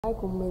Hãy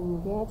cùng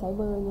mình ghé trái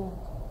bơ nha.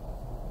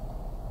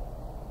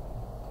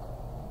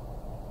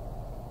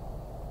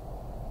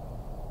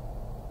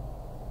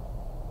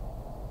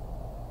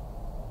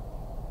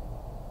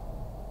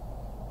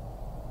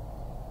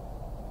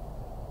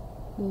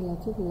 Đây là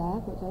chiếc lá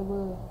của trái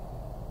bơ.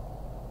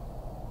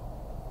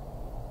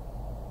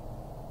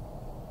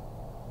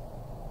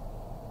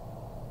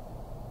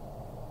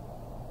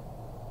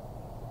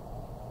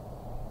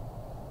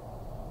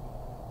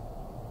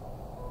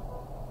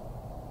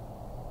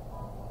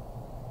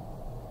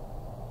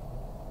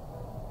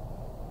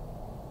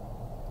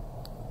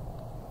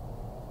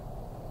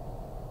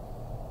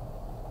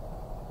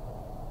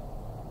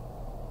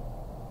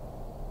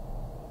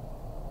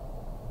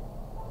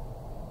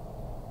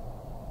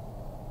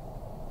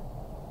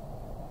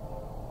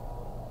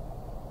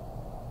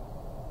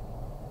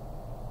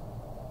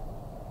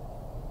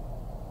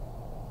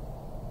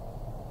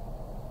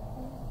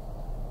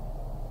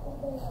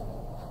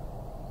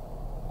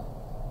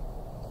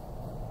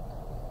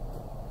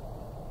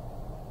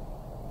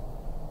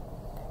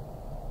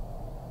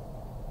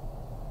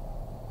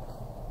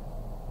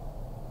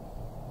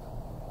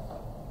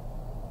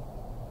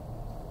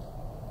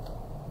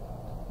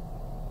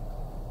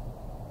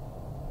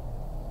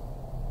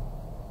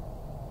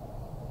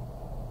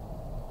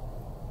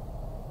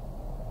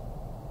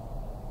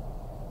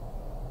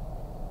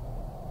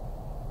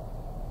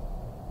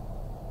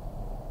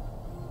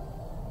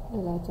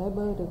 Đây là trái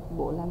bơ được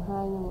bổ làm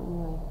hai nha mọi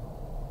người.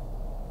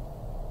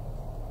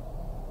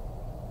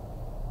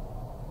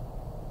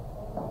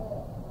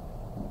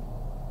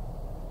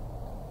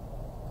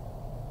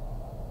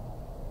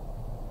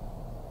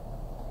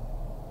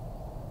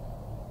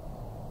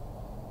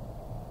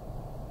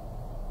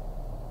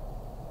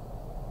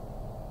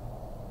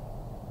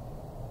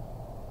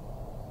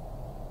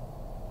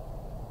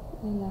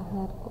 Đây là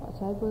hạt của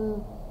trái bơ.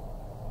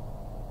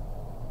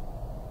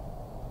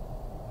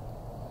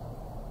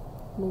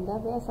 Mình đã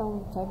vẽ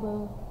xong trái bơ.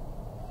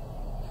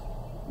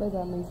 Bây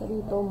giờ mình sẽ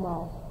đi tô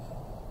màu.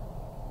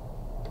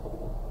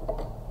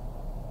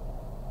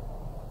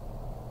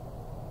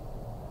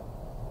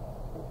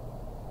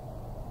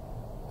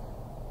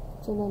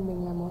 Trên đây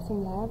mình là màu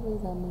xanh lá. Bây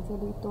giờ mình sẽ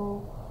đi tô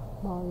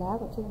màu lá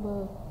của chiếc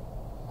bơ.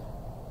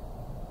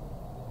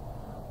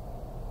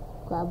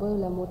 Quả bơ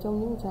là một trong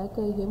những trái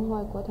cây hiếm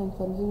hoi có thành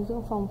phần dinh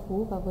dưỡng phong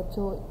phú và vượt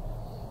trội.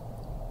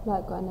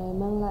 Loại quả này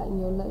mang lại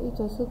nhiều lợi ích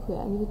cho sức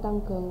khỏe như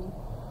tăng cường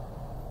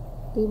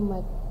tim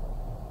mạch,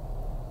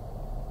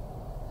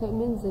 hệ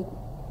miễn dịch,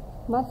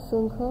 mắt,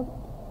 xương khớp.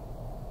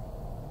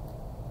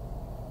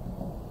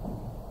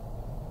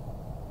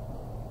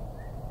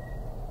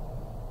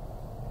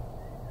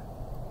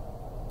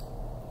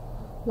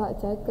 Loại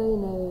trái cây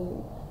này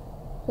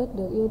rất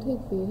được yêu thích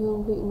vì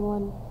hương vị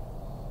ngon.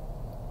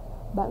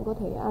 Bạn có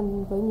thể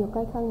ăn với nhiều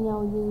cách khác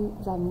nhau như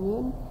rằm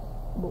nhuyễn,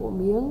 bổ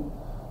miếng,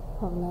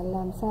 hoặc là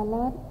làm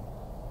salad,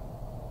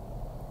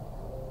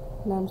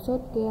 làm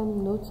sốt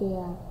kem, nấu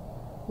chè,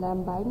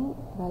 làm bánh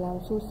và làm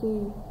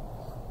sushi.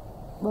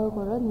 Bơ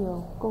có rất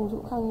nhiều công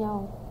dụng khác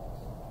nhau.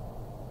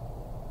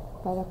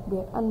 Và đặc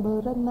biệt ăn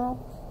bơ rất mát.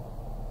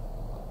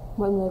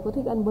 Mọi người có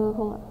thích ăn bơ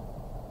không ạ?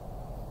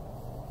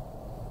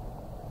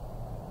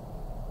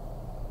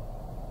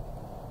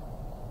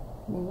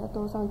 Mình đã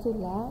tô xong chiếc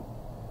lá.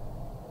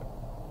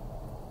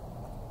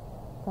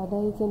 Và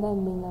đây, trên đây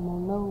mình là màu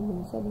nâu.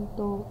 Mình sẽ đi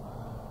tô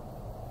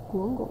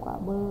cuống của quả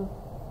bơ.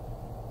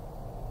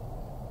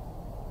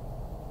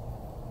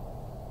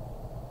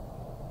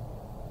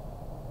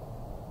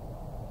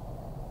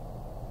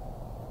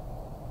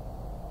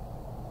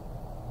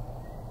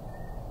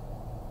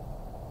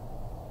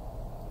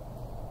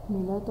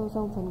 Mình đã tô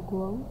xong phần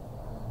cuống.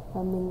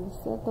 Và mình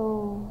sẽ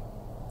tô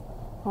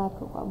hạt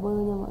của quả bơ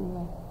nha mọi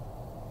người.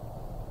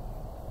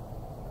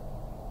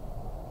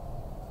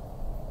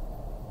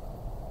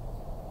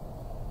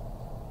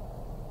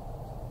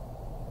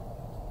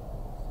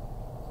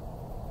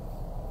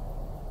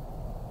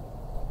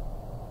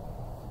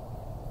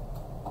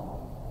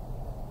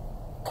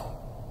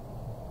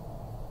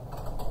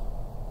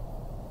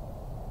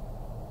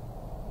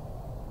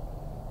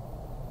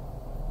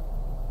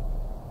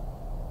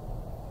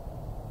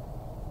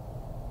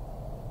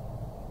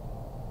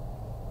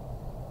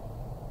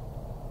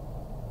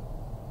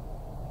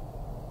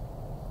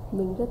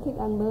 Mình rất thích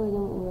ăn bơ nha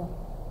mọi người.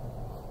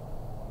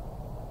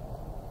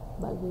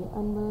 Bởi vì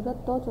ăn bơ rất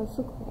tốt cho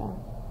sức khỏe.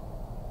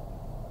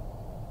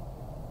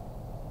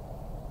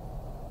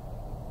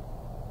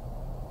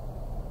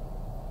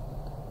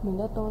 Mình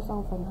đã tô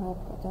xong phần hạt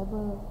của trái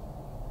bơ.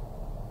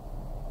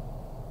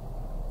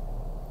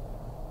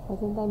 Và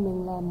trên tay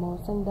mình là màu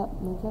xanh đậm.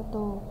 Mình sẽ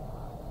tô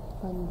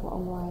phần vỏ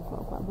ngoài của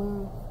quả bơ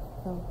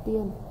đầu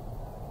tiên.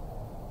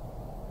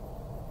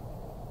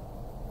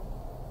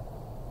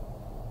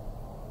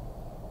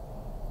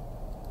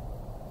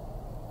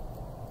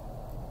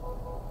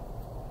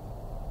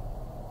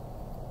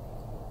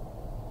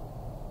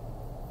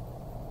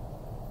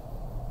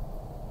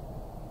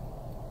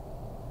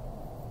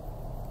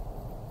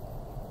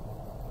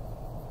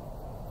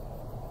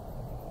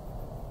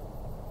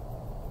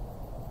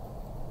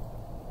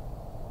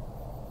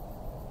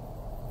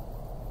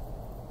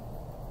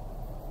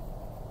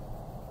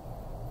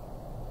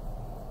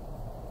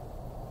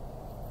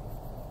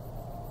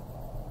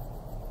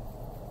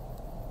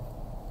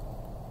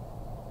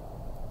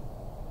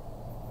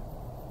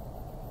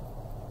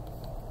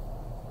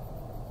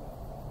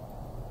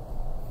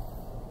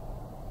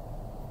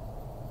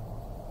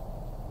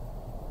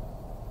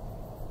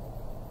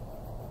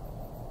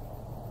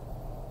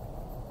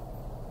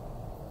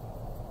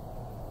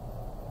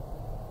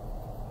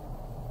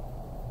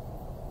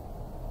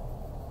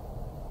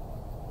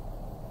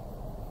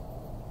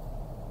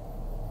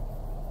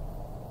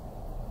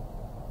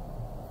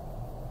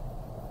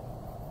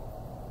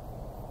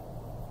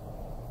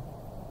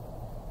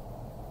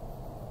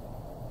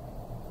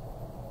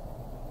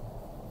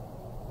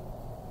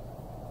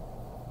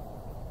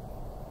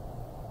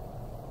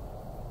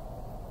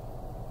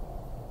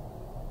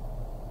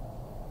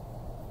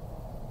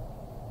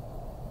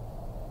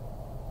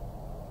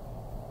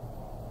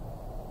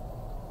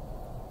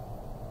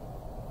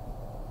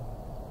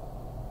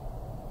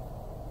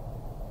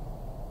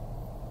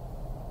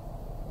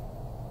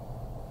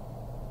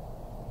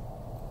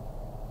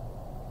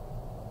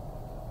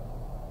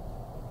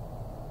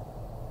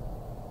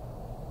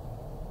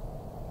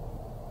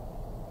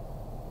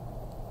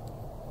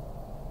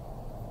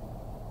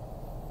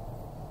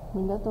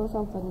 Mình đã tô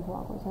xong phần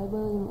vỏ của trái bơ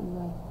nha mọi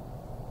người.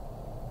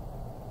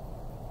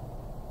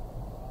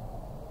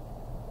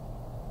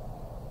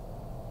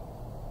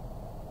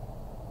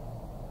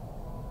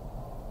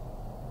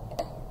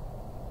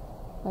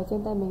 Và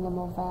trên tay mình là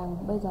màu vàng.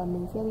 Bây giờ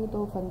mình sẽ đi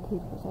tô phần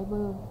thịt của trái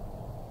bơ.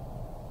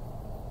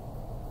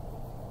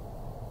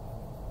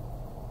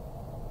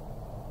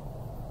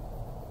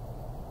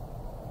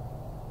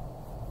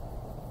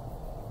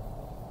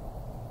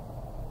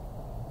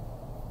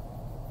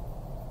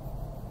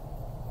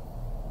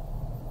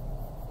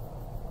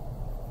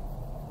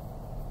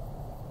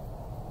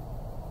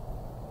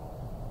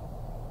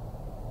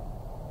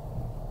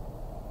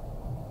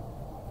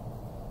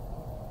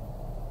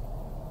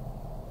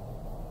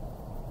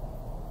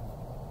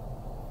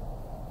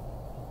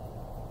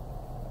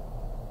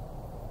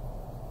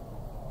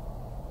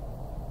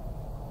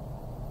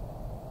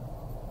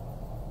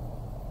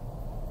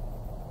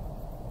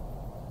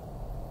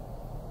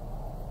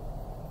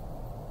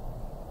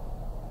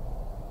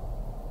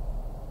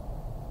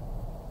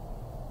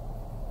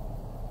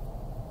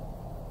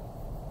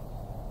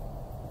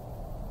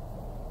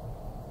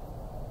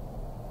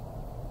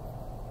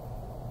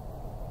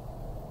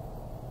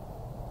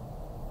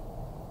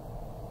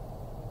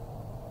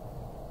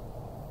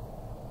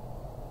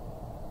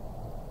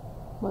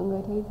 Mọi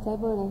người thấy trái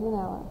bơ này thế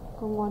nào ạ?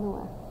 Có ngon không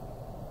ạ?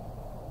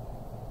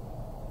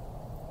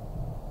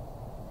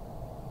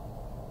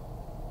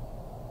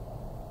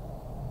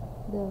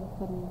 Đây là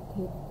phần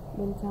thịt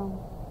bên trong.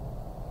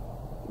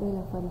 Đây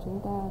là phần chúng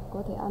ta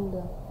có thể ăn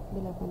được.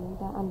 Đây là phần chúng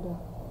ta ăn được.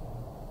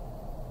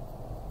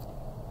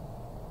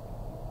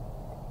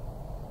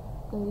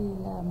 Đây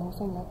là màu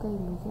xanh lá cây.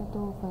 Mình sẽ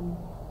tô phần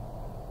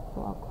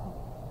vỏ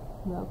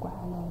nửa quả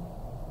này.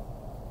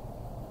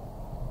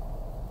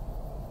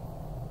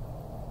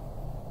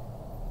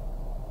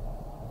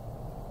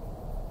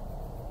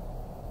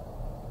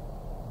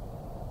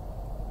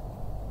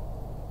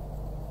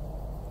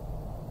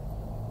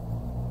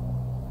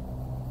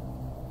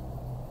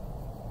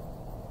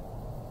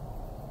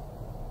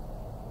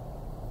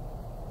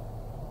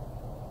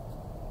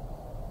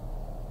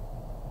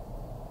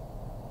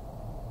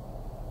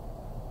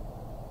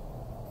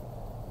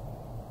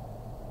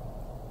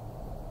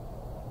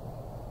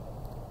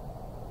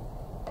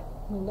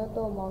 Mình đã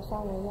tô màu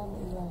xong rồi nha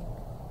mọi người.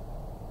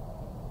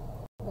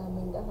 Và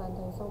mình đã hoàn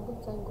thành xong bức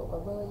tranh của quả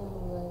bơ nha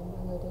mọi người.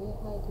 Mọi người thấy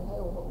hay thì hãy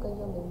ủng hộ kênh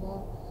cho mình nha.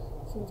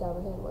 Xin chào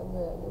và hẹn mọi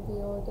người ở những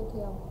video tiếp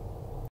theo.